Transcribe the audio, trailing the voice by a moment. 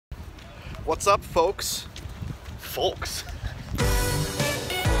What's up, folks? Folks.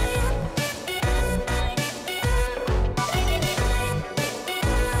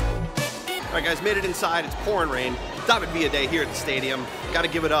 All right, guys, made it inside. It's pouring rain. David Villa Day here at the stadium. Got to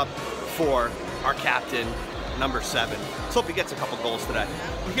give it up for our captain, number 7. Let's hope he gets a couple goals today.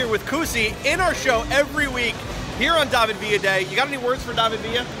 We're here with Kusi in our show every week here on David Villa Day. You got any words for David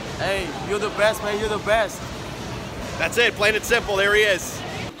Villa? Hey, you're the best, man. You're the best. That's it. Plain and simple. There he is.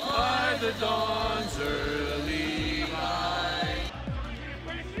 By the dawn's early light.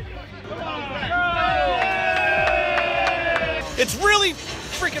 It's really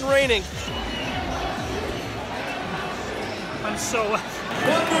freaking raining. I'm so...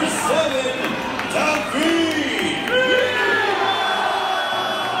 Number 7, David.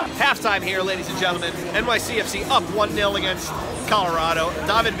 Halftime here, ladies and gentlemen. NYCFC up 1-0 against Colorado.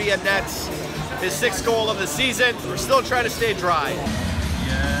 David Villa nets his 6th goal of the season. We're still trying to stay dry.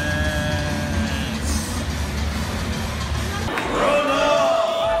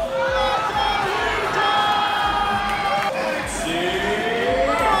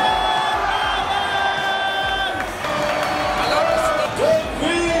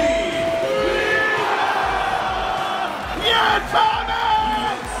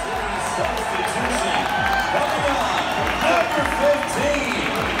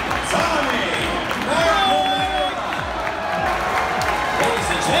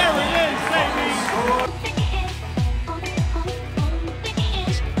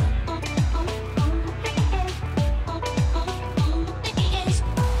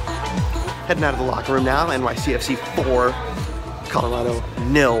 Heading out of the locker room now. NYCFC 4, Colorado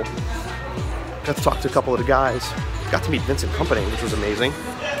 0. Got to talk to a couple of the guys. Got to meet Vincent Kompany, which was amazing.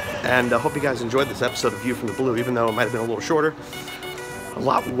 And I hope you guys enjoyed this episode of View from the Blue, even though it might have been a little shorter, a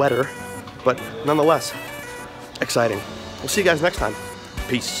lot wetter, but nonetheless, exciting. We'll see you guys next time.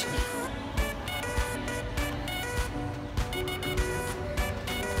 Peace.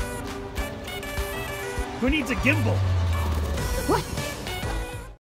 Who needs a gimbal? What?